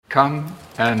Come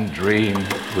and dream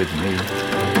with me.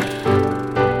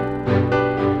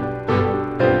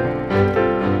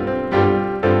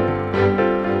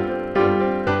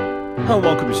 Hello and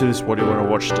welcome to this What Do You Want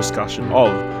to Watch discussion of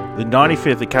the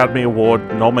 95th Academy Award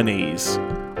nominees.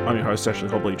 I'm your host, Ashley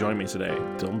Hobley. Joining me today,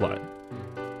 Dylan Blight.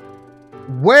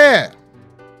 Where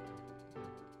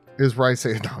is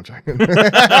Racy? No, I'm joking.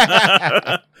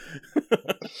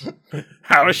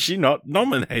 How is she not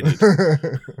nominated?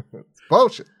 It's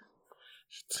bullshit.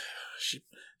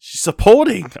 She's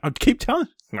supporting. I keep telling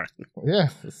no, Yeah.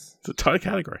 it's a tight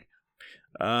category.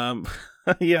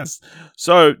 Yes.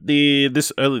 So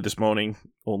early this morning,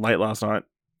 or late last night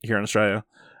here in Australia,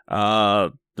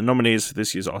 the nominees for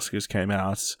this year's Oscars came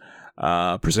out,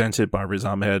 presented by Riz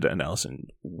Ahmed and Alison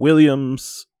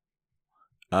Williams.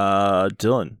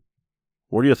 Dylan,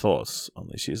 what are your thoughts on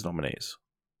this year's nominees?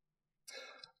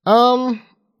 Yeah,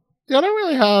 I don't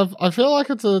really have. I feel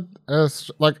like it's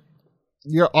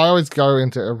I always go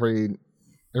into every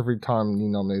time new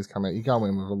nominees come out, you go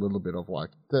in with a little bit of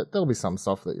like, there'll be some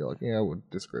stuff that you're like, yeah, I would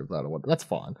disagree with that or what. That's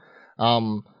fine.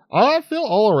 I feel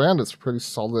all around it's a pretty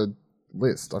solid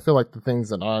list. I feel like the things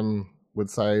that would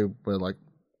say were like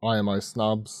IMO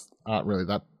snubs aren't really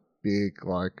that big.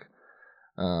 Like,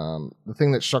 the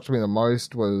thing that shocked me the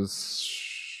most was,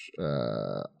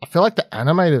 I feel like the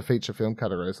animated feature film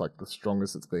category is like the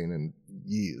strongest it's been in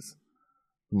years.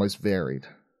 The most varied,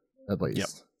 at least. Yep.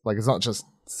 Like, it's not just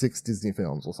 6 Disney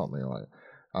films or something like.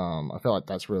 I feel like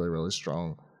that's really, really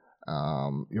strong.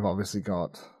 You've obviously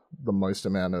got the most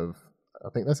amount of, I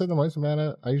think they said the most amount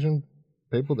of Asian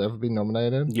people to ever be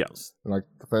nominated. Yes. Like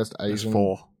the first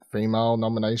Asian female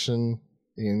nomination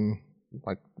in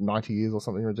like 90 years or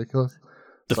something ridiculous.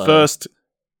 The first,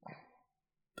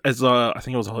 as I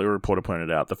think it was a Hollywood Reporter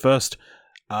pointed out, the first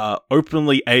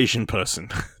openly Asian person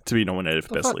to be nominated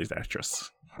for Best Lead Actress.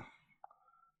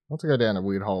 Not to go down a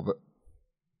weird hole, but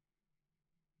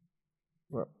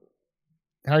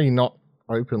how are you not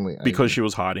openly Asian? Because she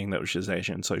was hiding that she was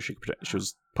Asian, so she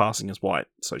was passing as white,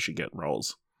 so she'd get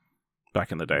roles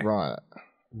back in the day. Right.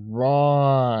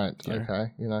 Yeah.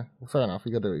 Okay. Fair enough.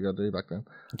 You got to do what you got to do back then.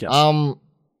 Yes.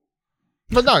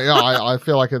 But no, yeah, I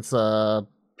feel like it's all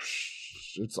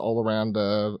around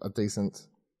a decent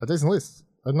list.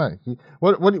 I don't know.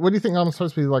 What do you think I'm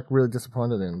supposed to be like really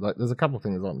disappointed in? Like, there's a couple of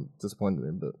things I'm disappointed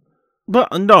in, but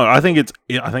no, I think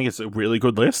it's a really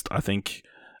good list. I think,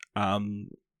 I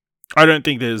don't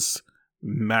think there's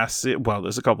massive. Well,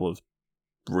 there's a couple of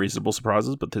reasonable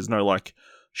surprises, but there's no like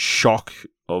shock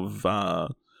of.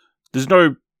 There's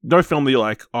no film that you're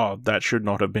like, oh, that should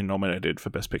not have been nominated for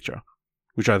Best Picture,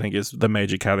 which I think is the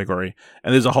major category.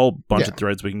 And there's a whole bunch of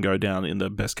threads we can go down in the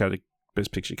Best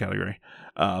Picture category.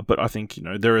 But I think,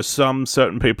 there are some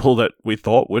certain people that we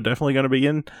thought were definitely going to be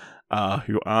in,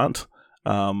 who aren't,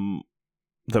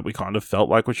 that we kind of felt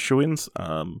like were shoo-ins.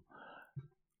 And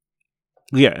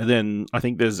then I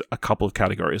think there's a couple of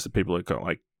categories that people are kind of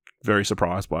like very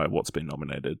surprised by what's been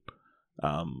nominated.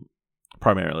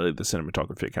 Primarily the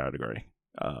cinematography category.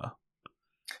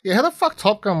 Yeah, how the fuck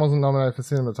Top Gun wasn't nominated for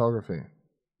cinematography?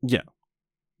 Yeah.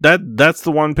 That's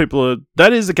the one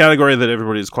that is the category that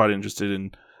everybody is quite interested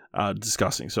in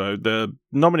discussing. So the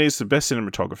nominees for Best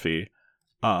Cinematography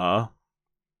are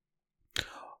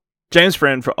James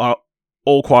Franco for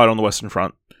All Quiet on the Western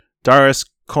Front, Darius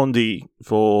Condi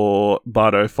for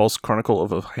Bardo, False Chronicle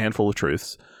of a Handful of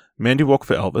Truths, Mandy Walker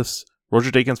for Elvis,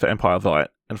 Roger Deakins for Empire of Light,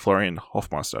 and Florian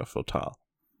Hofmeister for Tar.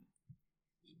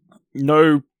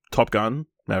 No Top Gun,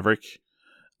 Maverick.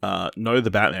 No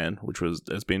The Batman, which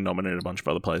has been nominated a bunch of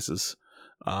other places.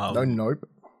 No Nope.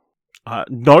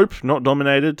 Nope, not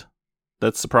nominated.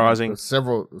 That's surprising. There's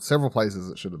several places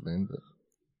it should have been,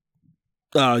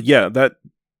 but that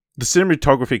the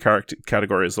cinematography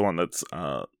category is the one that's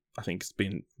I think has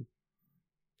been,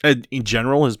 in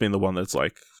general, has been the one that's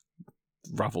like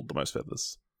ruffled the most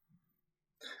feathers.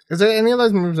 Is there any of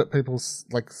those movies that people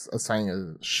like are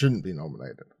saying shouldn't be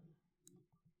nominated?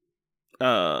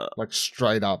 Like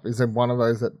straight up, is there one of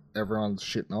those that everyone's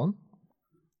shitting on?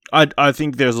 I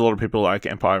think there's a lot of people like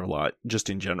Empire of Light, just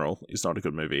in general, is not a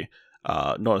good movie.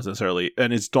 Not necessarily,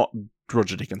 and it's not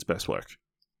Roger Deakins' best work.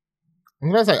 I'm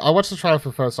gonna say I watched the trailer for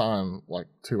the first time like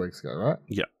 2 weeks ago, right?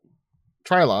 Yeah.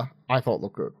 Trailer I thought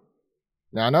looked good.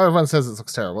 Now I know everyone says it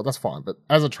looks terrible. That's fine, but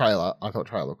as a trailer, I thought the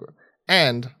trailer looked good.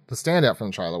 And the standout from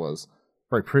the trailer was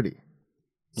very pretty.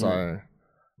 So, I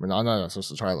mean, I know that's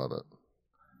just a trailer, but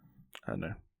I don't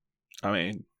know. I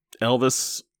mean,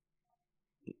 Elvis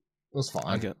was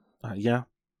fine. Yeah,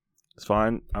 it's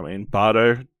fine. I mean,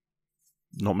 Bardo,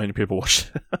 not many people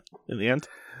watched it in the end.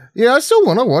 Yeah, I still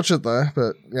want to watch it though,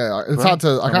 but yeah, it's hard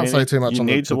to. I can't say too much you on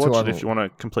the need to the watch two it other- if you want to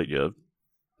complete your.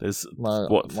 There's my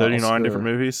 39 Oscar- different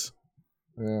movies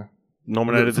Yeah,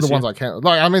 nominated for this the ones year. I can't.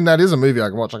 Like, I mean, that is a movie I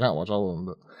can watch. I can't watch all of them,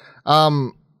 but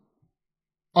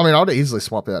I mean, I'd easily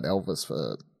swap out Elvis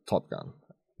for Top Gun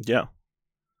Yeah.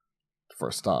 for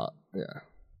a start. Yeah.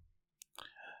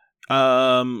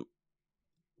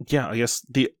 Yeah, I guess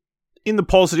in the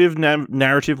positive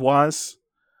narrative wise,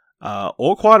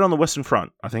 All Quiet on the Western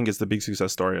Front, I think is the big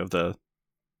success story of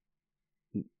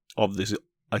this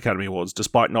Academy Awards,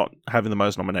 despite not having the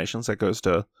most nominations. That goes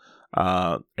to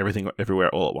Everything Everywhere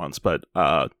All at Once. But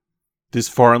this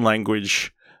foreign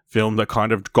language film that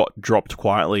kind of got dropped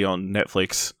quietly on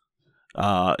Netflix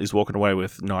is walking away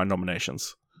with 9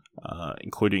 nominations,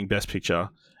 including Best Picture,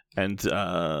 and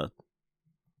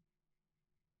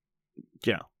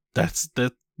yeah,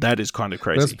 that is kind of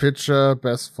crazy. Best picture,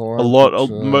 best foreign.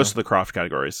 Most of the craft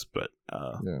categories, but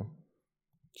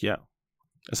yeah.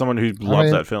 As someone who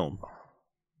loved that film,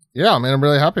 yeah, I mean, I'm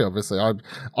really happy. Obviously,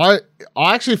 I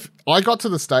actually got to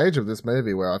the stage of this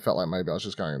movie where I felt like maybe I was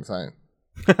just going insane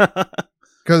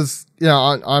because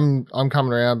I'm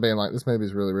coming around being like, this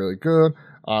movie's really, really good.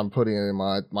 I'm putting it in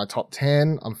my top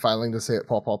 10. I'm failing to see it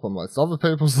pop up on most other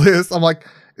people's list. I'm like,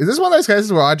 is this one of those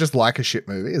cases where I just like a shit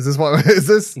movie? Is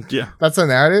this? Yeah. That's the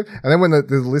narrative. And then when the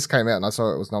list came out and I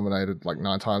saw it was nominated like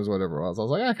 9 times or whatever it was, I was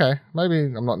like, okay,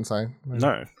 maybe I'm not insane. Maybe.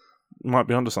 No, might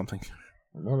be onto something.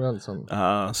 Maybe onto something.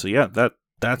 So yeah,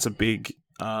 that's a big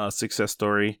success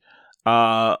story.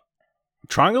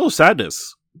 Triangle of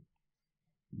Sadness.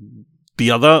 The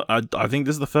other, I think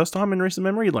this is the first time in recent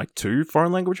memory, like 2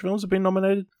 foreign language films have been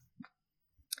nominated.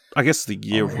 I guess the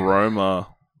year of Roma.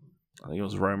 I think it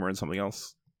was Roma and something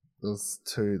else. There was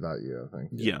 2 that year, I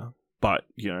think. Yeah, but,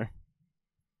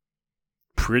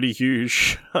 pretty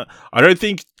huge. I don't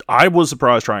think... I was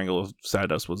surprised Triangle of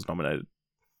Sadness was nominated.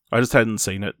 I just hadn't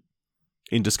seen it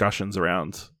in discussions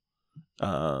around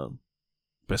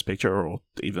Best Picture or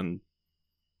even,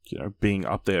 being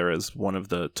up there as one of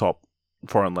the top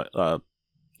foreign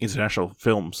international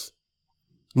films,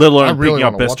 let alone picking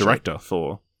up Best Director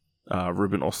for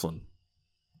Ruben Östlund.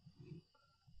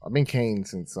 I've been keen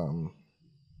since I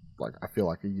feel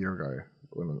like a year ago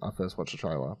when I first watched the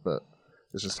trailer, but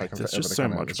it's just taken forever to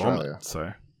come out in Australia.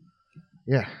 So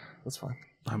yeah, that's fine.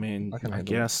 I mean, I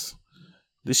guess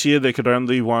this year there could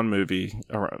only be one movie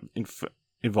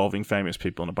involving famous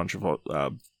people and a bunch of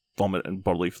vomit and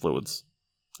bodily fluids,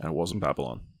 and it wasn't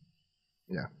Babylon.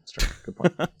 Yeah, that's true. Good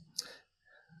point.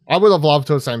 I would have loved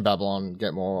to have seen Babylon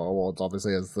get more awards,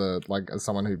 obviously, as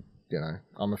someone who,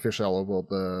 I'm officially eligible.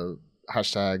 The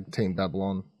hashtag Team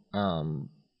Babylon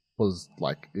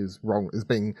is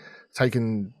being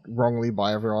taken wrongly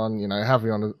by everyone, however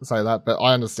you want to say that. But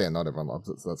I understand not everyone loves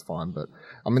it, so that's fine. But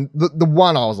I mean, the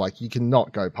one I was like, you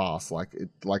cannot go past. At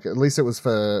least it was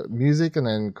for music and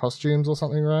then costumes or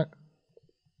something, right?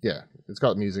 Yeah, it's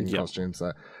got music and costumes,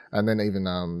 so, and then even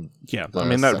I mean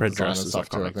that red dress is stuff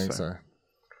too, I iconic, think so.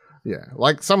 Yeah,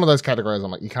 like some of those categories,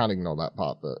 I'm like, you can't ignore that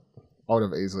part. But I would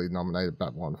have easily nominated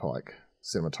that one for like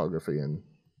cinematography and a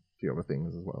few other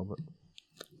things as well. But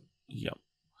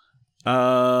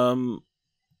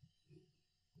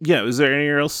is there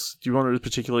anything else you wanted to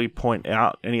particularly point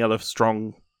out? Any other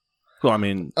strong? Well, I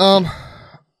mean, to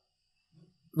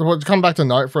come back to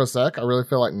Nope for a sec, I really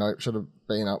feel like Nope should have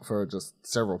been up for just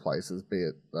several places, be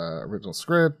it original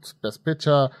script, best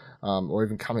picture, or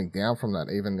even coming down from that,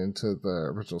 even into the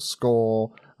original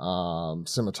score,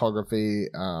 cinematography,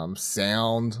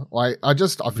 sound.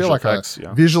 I feel like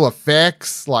visual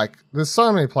effects. Like, there's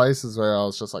so many places where I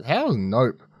was just like, how is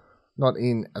Nope not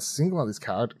in a single one of these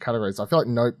categories? I feel like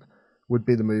Nope would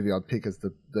be the movie I'd pick as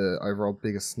the overall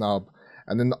biggest snub.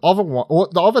 And then the other one, or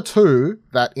the other 2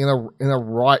 that in a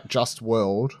right just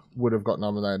world would have got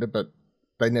nominated, but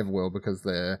they never will because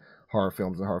they're horror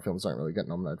films and horror films don't really get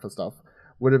nominated for stuff,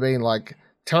 would have been like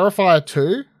Terrifier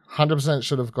 2, 100%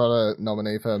 should have got a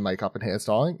nominee for makeup and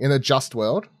hairstyling in a just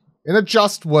world. In a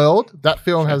just world, that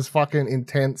film has fucking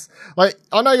intense... Like,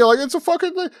 I know you're like, it's a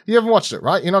fucking... You haven't watched it,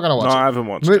 right? You're not going to watch it. No, I haven't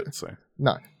watched it, so...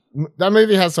 No. That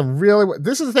movie has some really...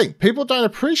 This is the thing. People don't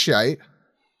appreciate...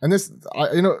 And this,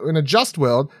 in a just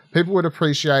world, people would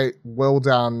appreciate well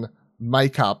done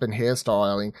makeup and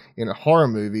hairstyling in a horror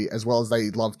movie as well as they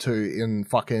love to in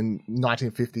fucking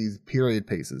 1950s period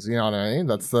pieces. You know what I mean?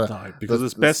 Because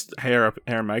it's best hair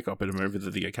and makeup in a movie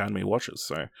that the Academy watches.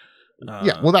 So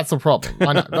yeah, well, that's the problem.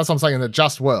 I know. That's what I'm saying. In the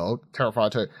just world, Terrifier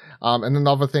 2. And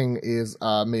another thing is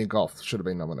Mia Goth should have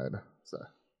been nominated. So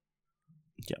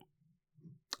yeah,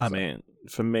 I mean,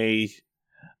 for me,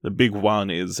 the big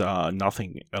one is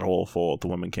nothing at all for The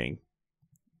Woman King,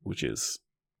 which is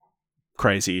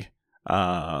crazy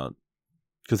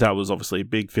because that was obviously a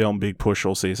big film, big push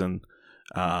all season.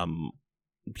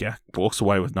 Walks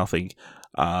away with nothing.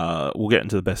 We'll get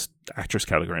into the best actress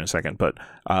category in a second, but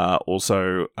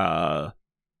also what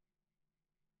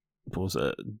was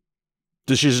it?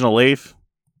 Decision to Leave,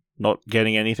 not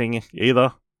getting anything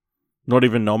either. Not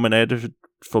even nominated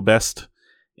for best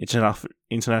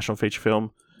international feature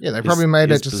film. Yeah, they probably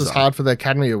made it just bizarre. As hard for the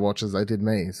Academy Awards as they did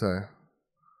me. So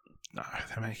no,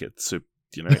 they make it super.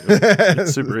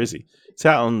 It's super easy. It's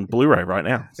out on Blu-ray right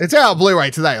now. It's out on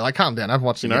Blu-ray today. Like, calm down. I've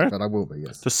watched it, yet, but I will be.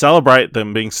 Yes. To celebrate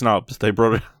them being snubbed, they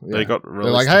brought it. Yeah. They got released.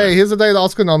 They're like, hey, here's the day the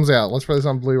Oscar noms out. Let's put this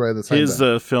on Blu-ray. Here's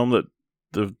the film that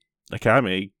the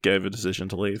Academy gave a decision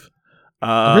to leave.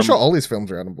 I'm pretty sure all these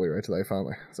films are out on Blu-ray today,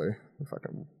 finally. So if I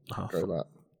can go that.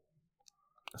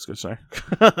 That's good to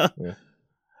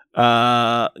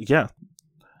know. Yeah.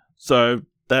 So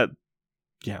that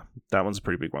one's a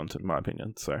pretty big one, in my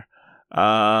opinion. So,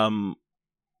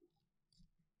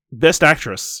 best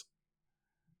actress.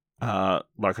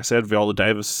 Like I said, Viola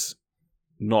Davis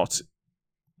not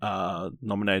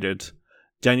nominated.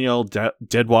 Danielle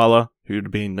Deadwyler, who'd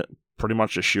been pretty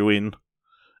much a shoo-in.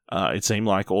 It seemed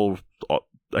like all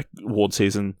award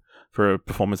season for a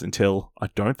performance until I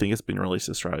don't think it's been released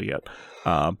in Australia yet.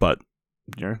 But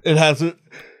it hasn't.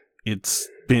 It's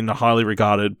been highly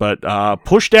regarded, but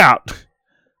pushed out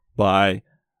by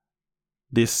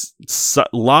this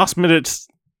last minute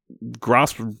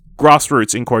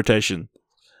grassroots in quotation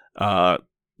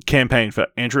campaign for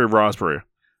Andrea Riseborough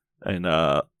and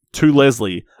To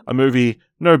Leslie, a movie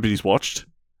nobody's watched.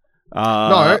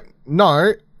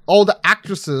 No. All the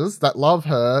actresses that love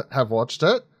her have watched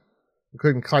it,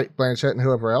 including Kate Blanchett and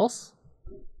whoever else.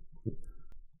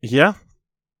 Yeah.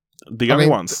 The only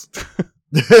ones.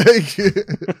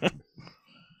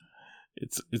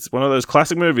 It's one of those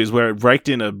classic movies where it raked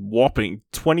in a whopping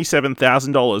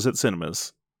 $27,000 at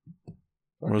cinemas.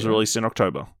 It was released in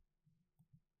October.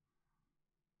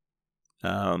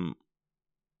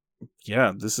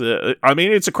 This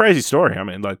it's a crazy story. I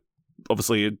mean, like,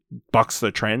 obviously it bucks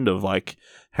the trend of like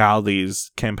how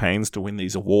these campaigns to win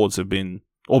these awards have been,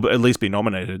 or at least be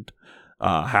nominated,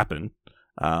 happen.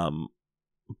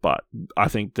 But I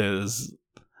think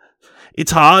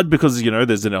it's hard because,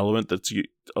 there's an element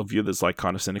of you that's like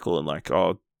kind of cynical and like,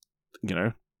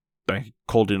 they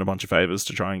called in a bunch of favors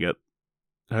to try and get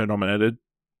her nominated.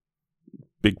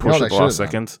 Big push at the last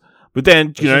second. But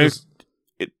then,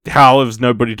 how has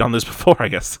nobody done this before, I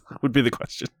guess, would be the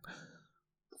question.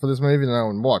 For this movie no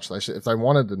one watched, if they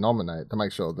wanted to nominate, to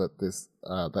make sure that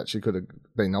that she could have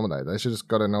been nominated, they should have just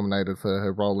got her nominated for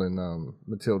her role in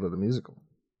Matilda the Musical,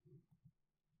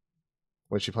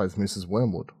 where she plays Mrs.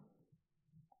 Wormwood.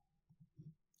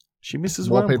 She misses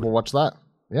More Wormwood. people watch that.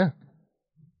 Yeah.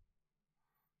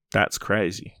 That's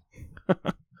crazy.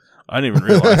 I didn't even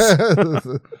realize.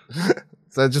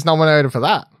 So just nominated for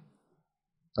that.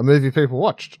 A movie people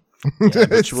watched. Yeah,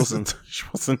 but she wasn't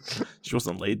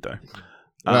lead though.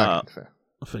 Fair.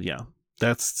 But yeah,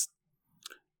 that's.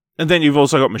 And then you've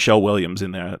also got Michelle Williams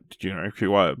in there.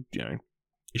 Who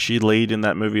is she lead in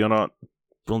that movie or not?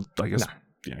 Well, I guess.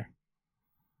 No.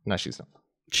 No, she's not.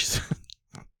 She's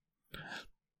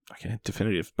okay,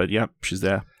 definitive. But yeah, she's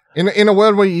there. In a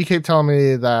world where you keep telling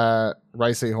me that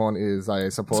Ray Seahorn is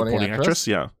a supporting actress,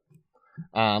 yeah.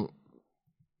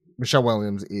 Michelle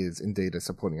Williams is indeed a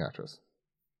supporting actress.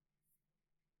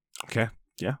 Okay,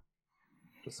 yeah.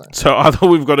 Just saying. So I have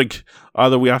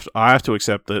to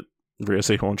accept that Rhea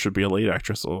Seehorn should be a lead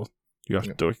actress, or you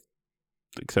have to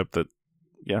accept that,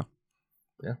 yeah.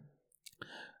 Yeah.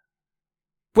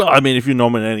 Well, I mean, if you're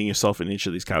nominating yourself in each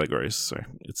of these categories, so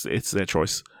it's their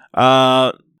choice.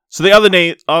 So the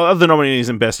other nominees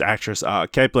in Best Actress are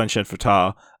Cate Blanchett for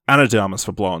Tar, Ana de Armas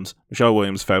for Blonde, Michelle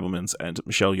Williams for Fabelmans, and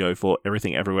Michelle Yeoh for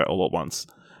Everything Everywhere All at Once.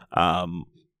 A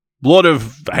lot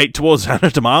of hate towards Ana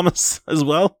de Armas as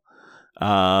well. She's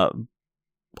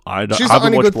the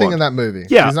only good thing in that movie.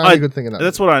 Yeah, she's the only good thing in that.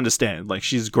 That's movie. What I understand. Like,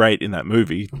 she's great in that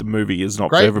movie. The movie is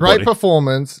not for everybody. Great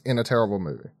performance in a terrible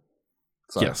movie.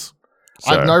 So, yes.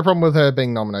 I have no problem with her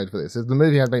being nominated for this. If the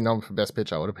movie had been nominated for Best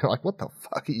Picture, I would have been like, what the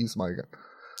fuck are you smoking?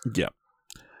 Yeah.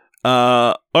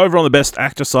 Over on the Best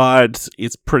Actor side,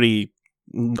 it's pretty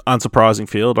unsurprising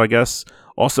field, I guess.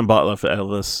 Austin Butler for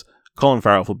Elvis, Colin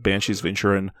Farrell for Banshees of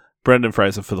Inisherin, Brendan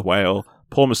Fraser for The Whale,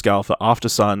 Paul Mescal for After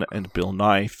Sun, and Bill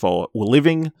Nye for We're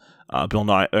Living. Bill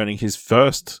Nye earning his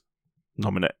first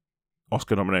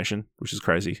Oscar nomination, which is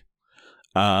crazy.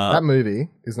 That movie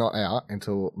is not out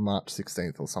until March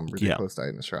 16th or some ridiculous date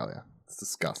in Australia. It's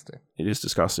disgusting. It is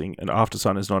disgusting. And After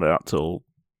Sun is not out till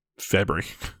February.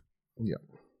 Yeah.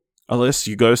 unless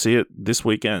you go see it this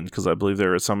weekend, because I believe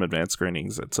there are some advanced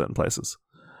screenings at certain places.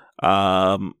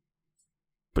 But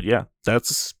yeah,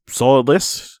 that's a solid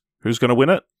list. Who's going to win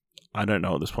it? I don't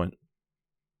know at this point.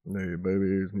 Hey,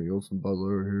 baby, it's me, Austin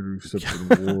Butler, here to accept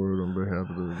the award on behalf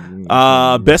of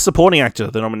the... Best Supporting Actor.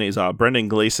 The nominees are Brendan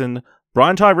Gleeson,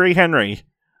 Brian Tyree Henry,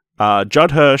 Judd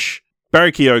Hirsch,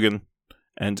 Barry Keoghan,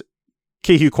 and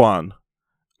Ki-Hu Kwan.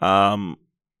 I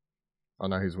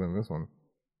know who's winning this one.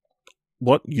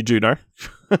 What? You do know?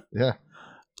 Yeah.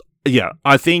 Yeah,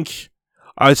 I think...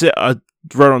 I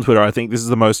wrote on Twitter, I think this is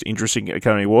the most interesting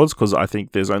Academy Awards, because I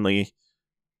think there's only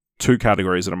 2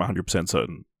 categories that I'm 100%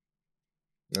 certain.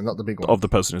 And not the big one. Of the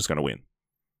person who's going to win.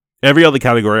 Every other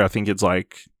category, I think it's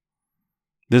like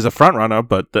there's a front runner,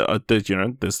 but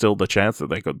there's still the chance that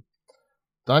they could.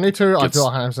 The only 2 I feel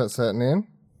 100% certain in,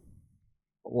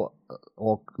 or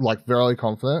like very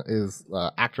confident, is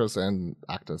actress and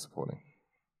actor supporting.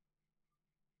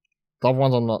 The other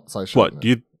ones I'm not so sure. What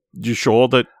you sure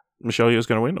that Michelle Yeoh's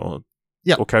going to win, or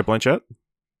or Cate Blanchett?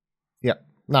 Yeah,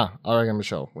 no, I reckon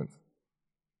Michelle wins.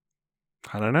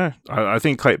 I don't know. I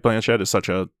think Cate Blanchett is such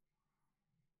a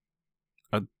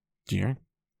No,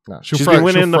 she's been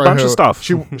winning a bunch of stuff.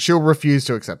 She'll refuse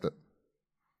to accept it.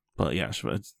 But yeah,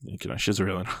 she's a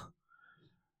real.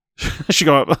 She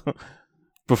got up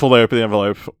before they open the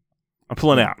envelope. I'm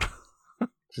pulling out.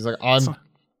 She's like,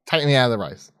 take me out of the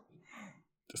race.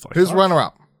 Just like, who's runner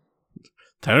up?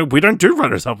 We don't do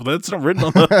runners up. That's not written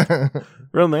on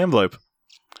the envelope.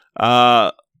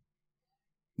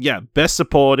 Yeah, Best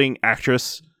Supporting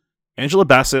Actress, Angela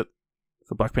Bassett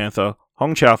for Black Panther,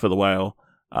 Hong Chow for The Whale,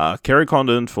 Kerry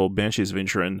Condon for Banshees of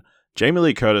Inisherin, Jamie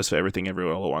Lee Curtis for Everything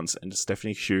Everywhere All at Once, and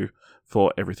Stephanie Hsu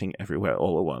for Everything Everywhere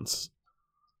All at Once.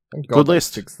 Good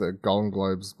list. Fix the Golden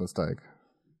Globes mistake.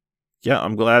 Yeah,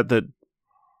 I'm glad that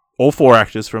all 4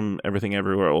 actors from Everything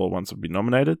Everywhere All at Once would be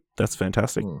nominated. That's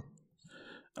fantastic.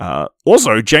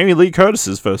 Also, Jamie Lee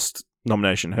Curtis's first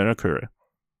nomination in her career.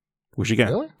 Which again,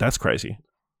 really? That's crazy.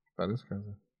 That is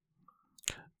crazy.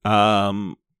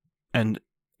 And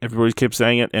everybody keeps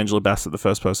saying it. Angela Bassett, the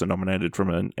first person nominated from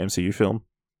an MCU film.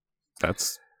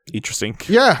 That's interesting.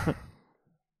 Yeah.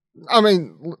 I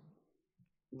mean,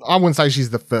 I wouldn't say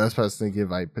she's the first person to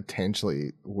give a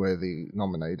potentially worthy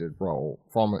nominated role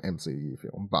from an MCU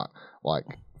film, but like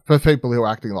for people who are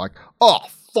acting like, oh,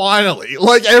 finally,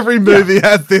 like every movie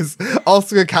has this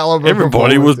Oscar caliber.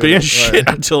 Everybody was being shit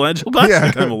until Angela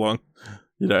Bassett came along.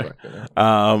 You know,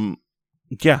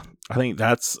 yeah, I think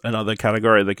that's another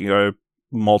category that can go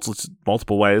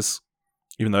multiple ways,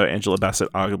 even though Angela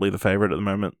Bassett arguably the favorite at the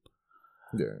moment.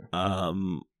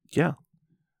 Yeah.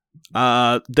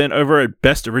 Then over at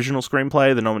Best Original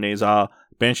Screenplay, the nominees are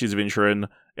Banshees of Inisherin,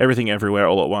 Everything Everywhere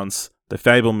All at Once, The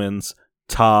Fabelmans,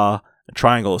 Tar, and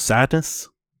Triangle of Sadness.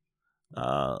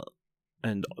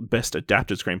 And Best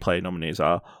Adapted Screenplay nominees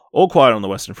are All Quiet on the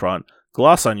Western Front,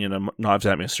 Glass Onion and Knives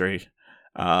Out Mystery,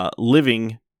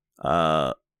 Living,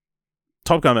 Top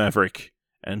Gun Maverick,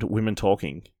 and Women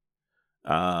Talking.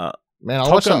 Man, I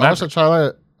watched the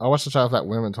trailer. I watched the trailer for that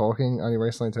Women Talking only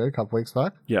recently too, a couple weeks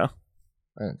back. Yeah.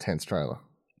 And tense trailer.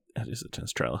 That is a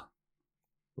tense trailer.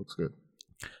 Looks good.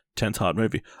 Tense hard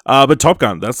movie. But Top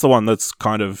Gun, that's the one that's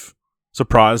kind of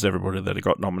surprised everybody that it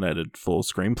got nominated for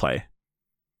screenplay.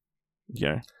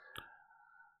 Yeah.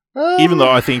 Even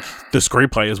though I think the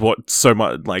screenplay is what so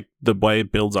much, like, the way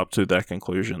it builds up to that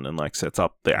conclusion and, like, sets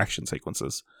up the action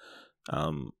sequences,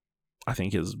 I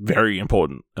think is very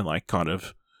important and, like, kind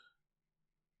of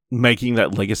making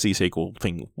that legacy sequel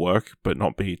thing work, but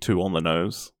not be too on the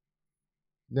nose.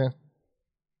 Yeah.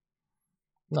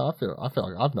 No, I feel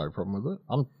like I have no problem with it.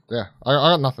 I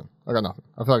got nothing. I feel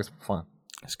like it's fine.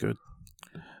 That's good.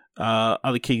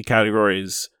 Other key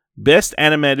categories: Best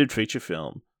Animated Feature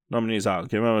Film. Nominees are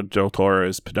Guillermo del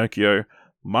Toro's Pinocchio,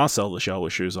 Marcel the Shell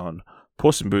with Shoes On,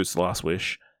 Puss in Boots: The Last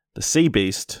Wish, The Sea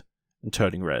Beast, and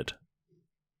Turning Red.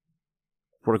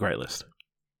 What a great list.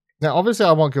 Now, obviously,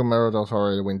 I want Guillermo del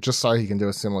Toro to win just so he can do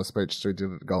a similar speech to he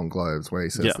did at the Golden Globes, where he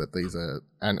says that these are,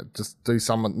 and just do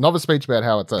another speech about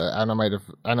how it's a animated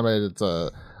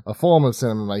a form of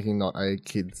cinema making, not a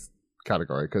kids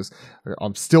category. Because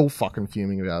I'm still fucking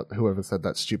fuming about whoever said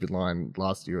that stupid line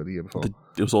last year or the year before.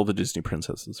 It was all the Disney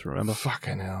princesses, remember?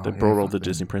 Fucking hell. They brought all the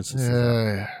Disney princesses.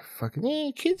 Yeah,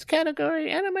 fucking kids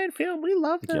category, animated film, we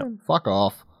love them. Yeah. Fuck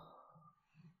off.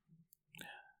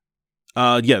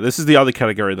 This is the other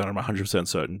category that I'm 100%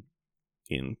 certain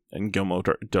in, and Guillermo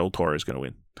del Toro is going to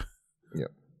win.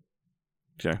 Yep.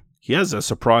 Okay. He has a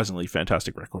surprisingly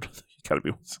fantastic record.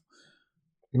 Academy Awards.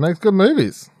 He makes good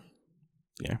movies.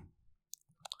 Yeah.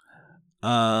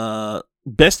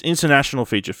 Best International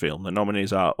Feature Film. The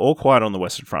nominees are All Quiet on the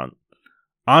Western Front,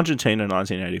 Argentina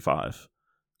 1985,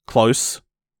 Close,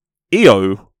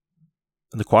 EO,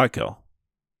 and The Quiet Girl.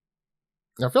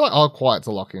 I feel like All Quiet's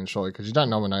a lock in, surely, because you don't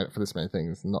nominate it for this many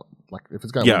things. Not like if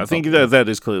it's going. Yeah, I think that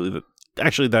is clearly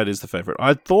actually that is the favorite.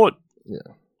 I thought,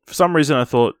 for some reason, I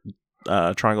thought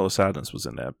Triangle of Sadness was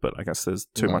in there, but I guess there's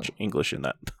too much English in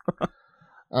that.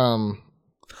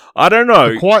 I don't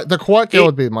know. The Quiet Girl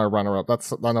would be my runner-up.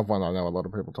 That's another one I know a lot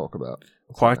of people talk about.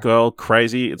 Quiet Girl,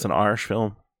 crazy. It's an Irish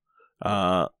film,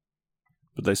 but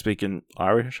they speak in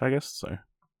Irish, I guess. So,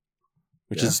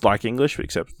 which is like English,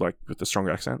 except like with a stronger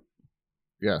accent.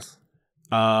 Yes.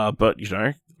 But you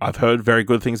know, I've heard very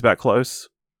good things about Close.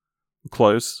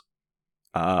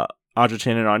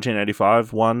 Argentina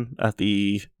 1985 won at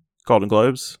the Golden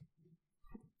Globes,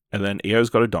 and then EO's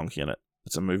got a donkey in it.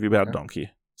 It's a movie about a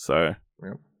donkey, so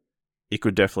it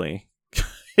could definitely,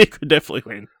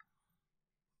 win.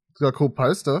 It's got a cool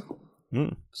poster.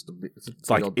 It's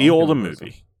like EO the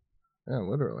movie. Yeah,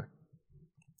 literally.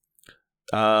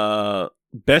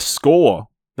 Best score.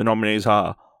 The nominees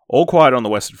are All Quiet on the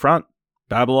Western Front,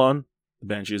 Babylon, The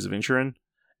Banshees of Inisherin,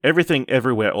 Everything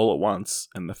Everywhere All at Once,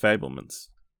 and The Fabelmans.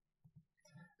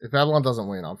 If Babylon doesn't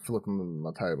win, I'm flipping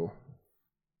my table.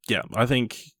 Yeah, I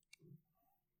think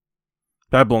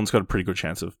Babylon's got a pretty good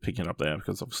chance of picking up there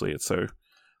because obviously it's so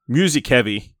music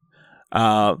heavy.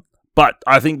 But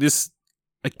I think this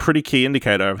a pretty key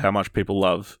indicator of how much people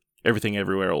love Everything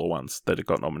Everywhere All at Once that it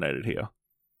got nominated here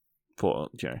for,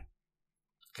 you know.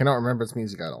 Cannot remember its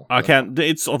music at all. I can't.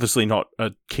 It's obviously not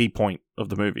a key point of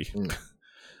the movie.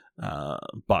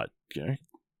 But, you know.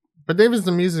 But there is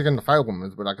the music in The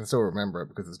Fabelmans, but I can still remember it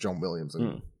because it's John Williams.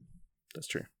 That's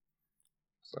true.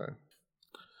 So,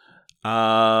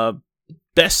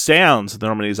 best sounds. The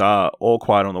nominees are All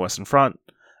Quiet on the Western Front,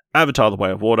 Avatar: The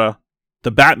Way of Water,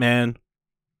 The Batman,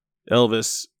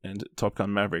 Elvis, and Top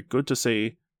Gun: Maverick. Good to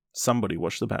see somebody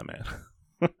watch The Batman.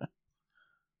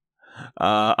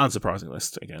 Unsurprising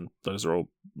list again. Those are all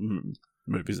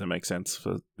movies that make sense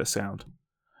for best sound.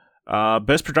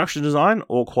 Best production design: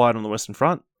 All Quiet on the Western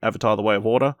Front, Avatar: The Way of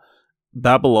Water,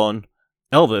 Babylon,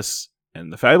 Elvis,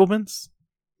 and The Fabelmans.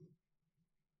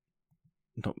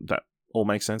 That all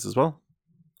makes sense as well.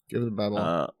 Give it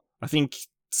Babylon. I think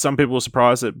some people were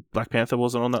surprised that Black Panther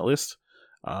wasn't on that list,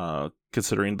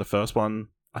 considering the first one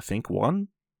I think won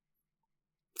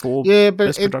for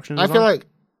best production design. I feel like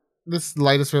this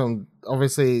latest film,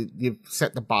 obviously, you've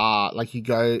set the bar. Like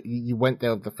you went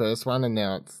there with the first one, and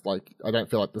now it's like I don't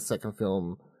feel like the second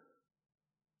film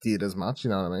did as much.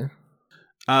 You know what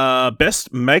I mean?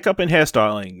 Best makeup and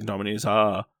hairstyling nominees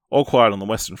are All Quiet on the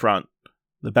Western Front,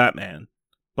 The Batman,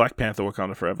 Black Panther: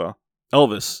 Wakanda Forever,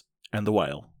 Elvis, and The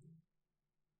Whale.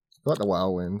 I feel like The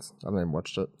Whale wins. I haven't even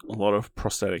watched it. A lot of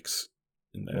prosthetics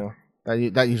in there. Yeah.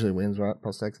 That usually wins, right?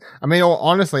 Prosthetics. I mean,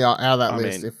 honestly, out of that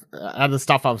list, if out of the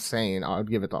stuff I've seen, I would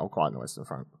give it to All Quiet on the Western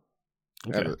Front.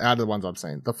 Okay. Out of the ones I've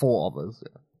seen, the four others.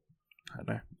 Yeah. I don't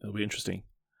know. It'll be interesting.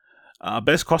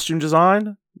 Best costume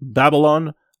design: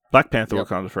 Babylon, Black Panther: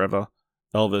 Wakanda Forever,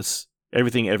 Elvis,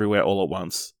 Everything Everywhere All at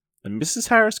Once, and Mrs.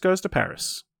 Harris Goes to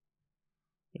Paris.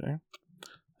 You know,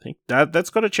 I think that's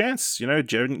got a chance. You know,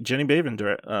 Jenny Beavan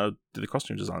did the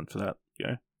costume design for that. You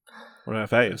know, one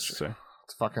of our faves. So.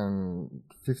 It's fucking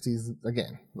 50s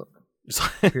again. Look, it's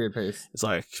like, period piece. It's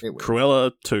like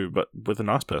Cruella 2, but with a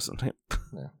nice person.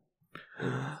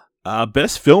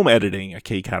 Best film editing, a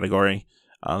key category.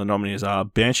 The nominees are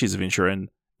Banshees of Inisherin,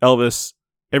 Elvis,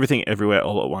 Everything Everywhere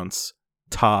All at Once,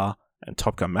 Tar, and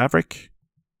Top Gun: Maverick.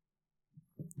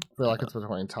 I feel like it's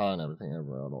between Tar and Everything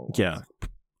Everywhere All at Once. Yeah.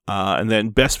 And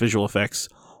then best visual effects: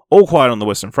 All Quiet on the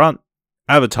Western Front,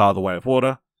 Avatar: The Way of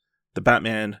Water, The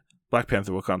Batman, Black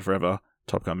Panther: Wakanda Forever,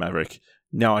 Top Gun: Maverick.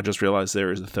 Now I just realized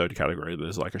there is a third category.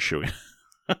 There's like a shoe-in.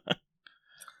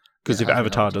 Because if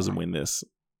Avatar doesn't win this,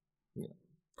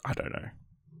 I don't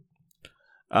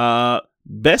know.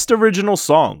 Best original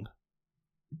song.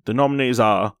 The nominees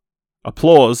are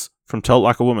Applause from Tell It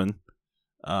Like a Woman,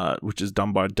 which is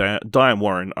done by Diane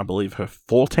Warren. I believe her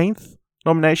 14th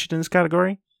nomination in this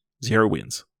category. 0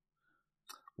 wins.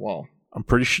 Wow. I'm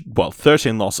pretty sure. Well,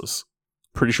 13 losses.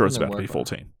 Pretty sure it's about to be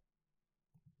 14.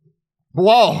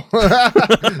 Whoa!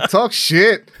 Talk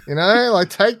shit, you know? Like,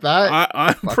 take that.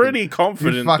 I'm pretty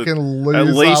confident. You fucking loser.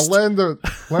 At least learn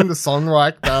the song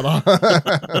like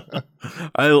that.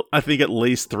 I think at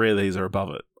least 3 of these are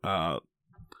above it.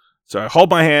 So, Hold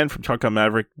My Hand from Top Gun: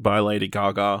 Maverick by Lady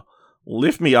Gaga.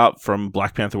 Lift Me Up from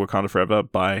Black Panther: Wakanda Forever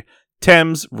by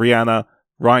Thames, Rihanna,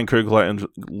 Ryan Coogler, and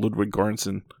Ludwig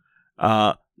Göransson.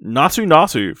 Natu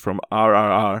Natu from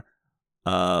RRR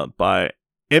by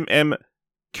M.M.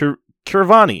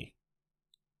 Kiravani.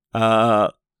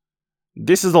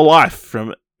 This is the Life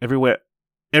from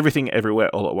Everything Everywhere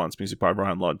All at Once. Music by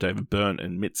Ryan Lott, David Byrne,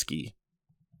 and Mitski.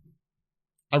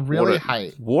 I really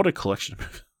hate. What a collection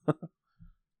of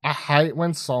I hate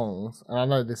when songs, and I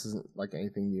know this isn't like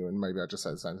anything new, and maybe I just say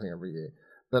the same thing every year,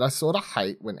 but I sort of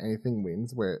hate when anything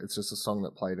wins where it's just a song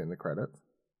that played in the credits.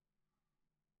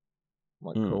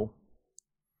 Like, cool.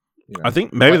 You know, I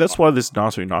think maybe that's why this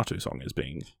Natu Natu song is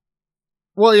being.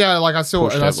 Well, yeah, like I still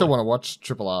want heavily. to watch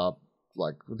Triple R.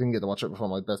 Like, I didn't get to watch it before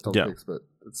my best of picks, but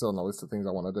it's still on the list of things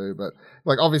I want to do. But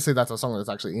like, obviously, that's a song that's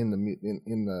actually in the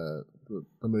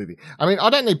movie. I mean, I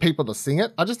don't need people to sing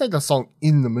it. I just need the song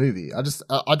in the movie. I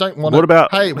don't want. What about?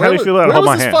 Hey, how do you feel about Hold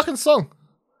My Hand? Fucking song?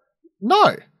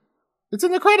 No, it's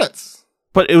in the credits.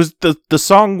 But it was the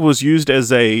song was used as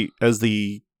the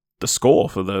score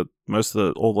for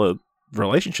all the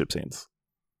relationship scenes.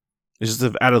 It's just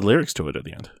they've added lyrics to it at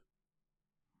the end.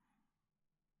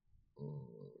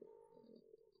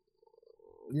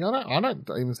 Yeah, I don't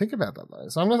even think about that though.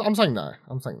 So I'm saying no.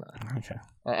 Okay.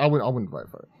 I wouldn't vote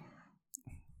for it.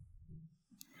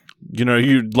 You know,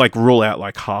 you like rule out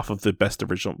like half of the best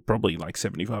original, probably like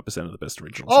 75% of the best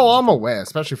original. Oh, I'm aware,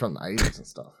 especially from the 80s and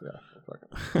stuff.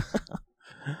 Yeah.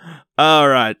 All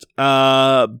right.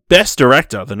 Best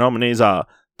Director. The nominees are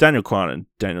Daniel Kwan and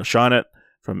Daniel Scheinert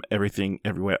from Everything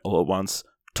Everywhere All at Once,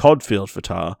 Todd Field for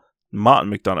Tar, Martin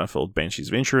McDonough for Banshees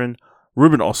of Inisherin,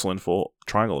 Ruben Östlund for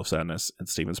Triangle of Sadness, and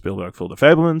Steven Spielberg for The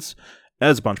Fabelmans.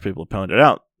 As a bunch of people have pointed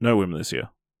out, no women this year.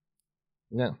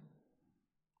 Yeah.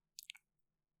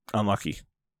 Unlucky.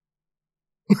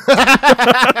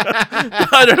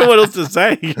 I don't know what else to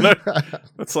say. You know,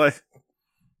 it's like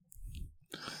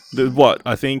what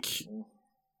I think.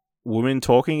 Women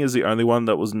Talking is the only one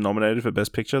that was nominated for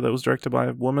Best Picture that was directed by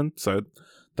a woman, so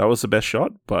that was the best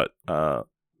shot. But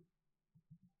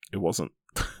it wasn't.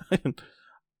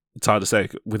 It's hard to say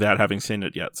without having seen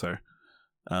it yet. So,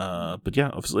 but yeah,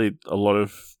 obviously a lot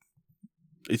of.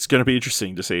 It's going to be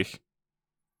interesting to see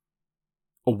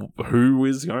who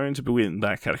is going to win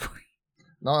that category.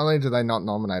 Not only do they not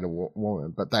nominate a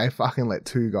woman, but they fucking let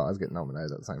two guys get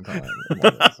nominated at the same time.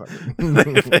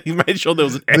 They made sure there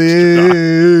was an extra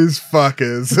These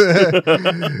fuckers.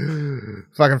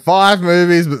 Fucking 5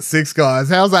 movies, but 6 guys.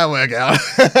 How's that work out?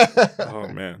 Oh,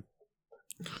 man.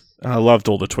 I loved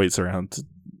all the tweets around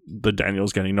the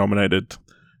Daniels getting nominated.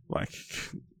 Like,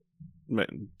 you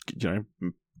know,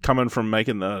 coming from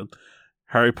making the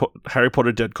Harry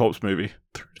Potter Dead Corpse movie.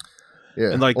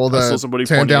 Yeah, and like or I saw somebody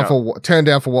turn down for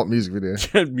what music video?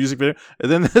 Music video.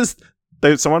 And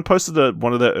then someone posted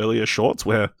one of their earlier shorts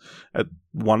where at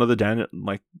one of the Daniel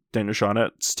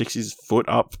Scheinert sticks his foot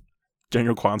up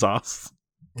Daniel Kwan's ass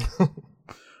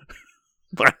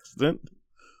by accident.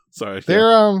 So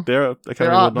they're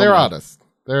artists.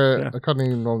 They're yeah.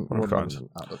 Academy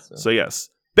artists. Yeah. So yes,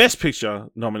 Best Picture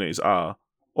nominees are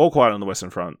All Quiet on the Western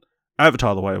Front,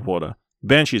 Avatar: The Way of Water,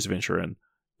 Banshees of Inisherin,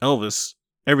 Elvis,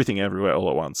 Everything Everywhere All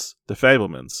at Once, The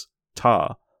Fabelmans,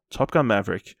 Tar, Top Gun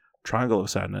Maverick, Triangle of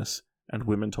Sadness, and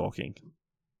Women Talking.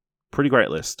 Pretty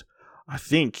great list. I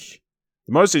think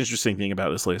the most interesting thing about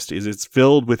this list is it's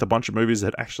filled with a bunch of movies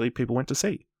that actually people went to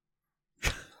see.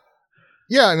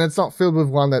 Yeah, and it's not filled with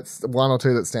one or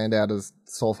two that stand out as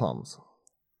sore thumbs,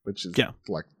 which is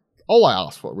like all I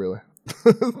asked for, really.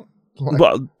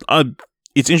 Well,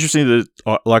 it's interesting that,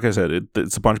 like I said,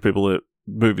 it's a bunch of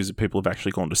movies that people have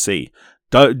actually gone to see.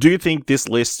 Do you think this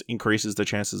list increases the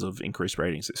chances of increased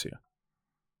ratings this year?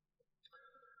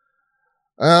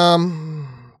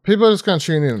 People are just going to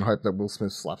tune in and hope that Will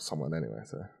Smith slaps someone anyway.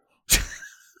 So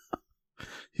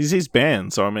he's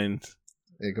banned, so I mean,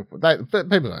 yeah, but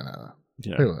people don't know that.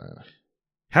 Yeah. People don't know.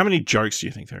 How many jokes do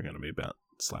you think there are going to be about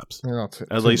slaps?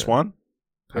 At least many. one.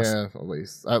 Yeah,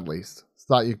 at least.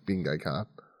 Start your bingo card.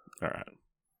 All right,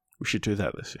 we should do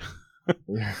that this year.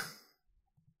 Yeah.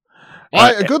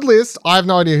 A good list. I have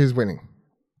no idea who's winning.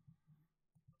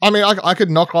 I mean, I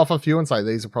could knock off a few and say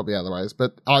these are probably out of the race,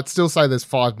 but I'd still say there's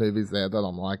 5 movies there that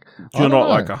I'm like, you're not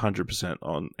like 100%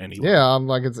 on any. Yeah, I'm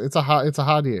like it's a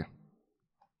hard year.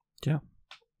 Yeah.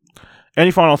 Any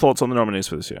final thoughts on the nominees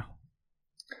for this year?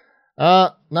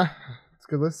 No, it's a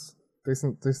good list.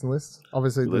 Decent list.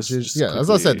 Obviously, as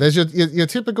I said, there's your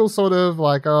typical sort of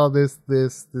like, oh, this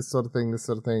sort of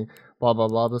thing, blah blah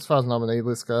blah. But as far as nominee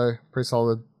lists go, pretty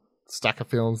solid stack of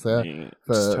films there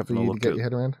for you to get your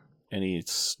head around. Any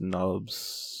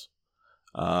snubs?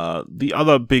 The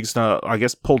other big snub, I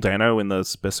guess, Paul Dano in the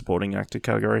Best Supporting Actor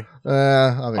category.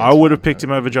 I would have picked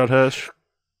him over Judd Hirsch.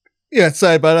 Yeah,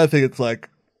 but I don't think it's like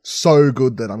so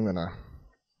good that I'm gonna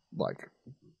like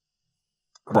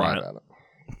cry about it.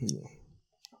 Yeah.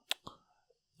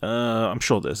 I'm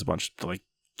sure there's a bunch of like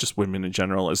just women in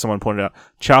general. As someone pointed out,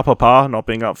 Ciao Papa not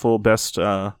being up for best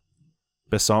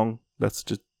song. That's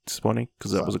just disappointing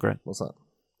because that was a great. What's that?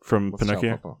 From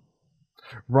Pinocchio.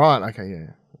 Right, okay,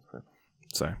 yeah.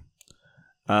 So,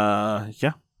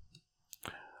 yeah.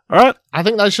 All right. I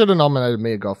think they should have nominated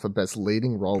Mia Goth for Best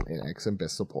Leading Role in X and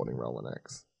Best Supporting Role in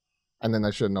X. And then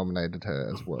they should have nominated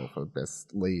her as well for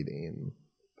Best Lead in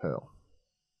Pearl.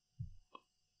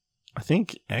 I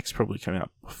think X probably came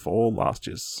out before last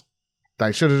year's.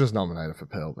 They should have just nominated for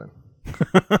Pearl then.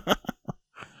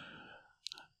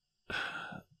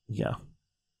 Yeah.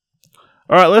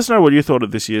 All right, let us know what you thought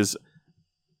of this year's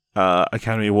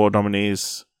Academy Award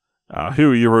nominees.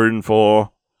 Who are you rooting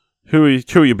for? Who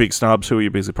are your big snubs? Who are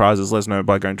your big surprises? Let us know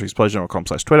by going to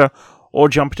explosion.com/Twitter or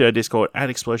jump to our Discord at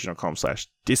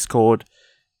explosion.com/Discord.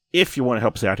 If you want to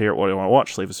help us out here at What Do You Want to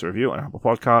Watch, leave us a review on Apple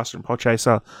Podcasts and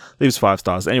Podchaser. Leave us 5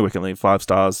 stars. Anywhere can leave 5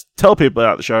 stars. Tell people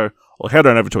about the show or head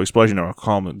on over to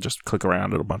explosion.com and just click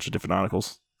around at a bunch of different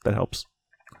articles. That helps.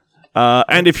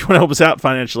 And if you want to help us out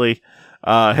financially,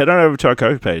 head on over to our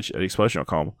Ko-fi page at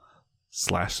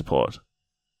explosion.com/support.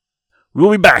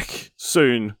 We'll be back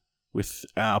soon with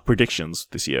our predictions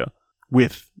this year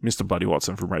with Mr. Buddy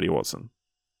Watson from Radio Watson,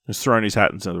 who's thrown his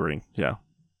hat into the ring. Yeah.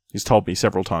 He's told me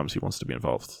several times he wants to be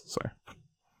involved. So,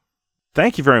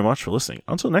 thank you very much for listening.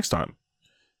 Until next time,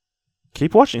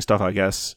 keep watching stuff, I guess.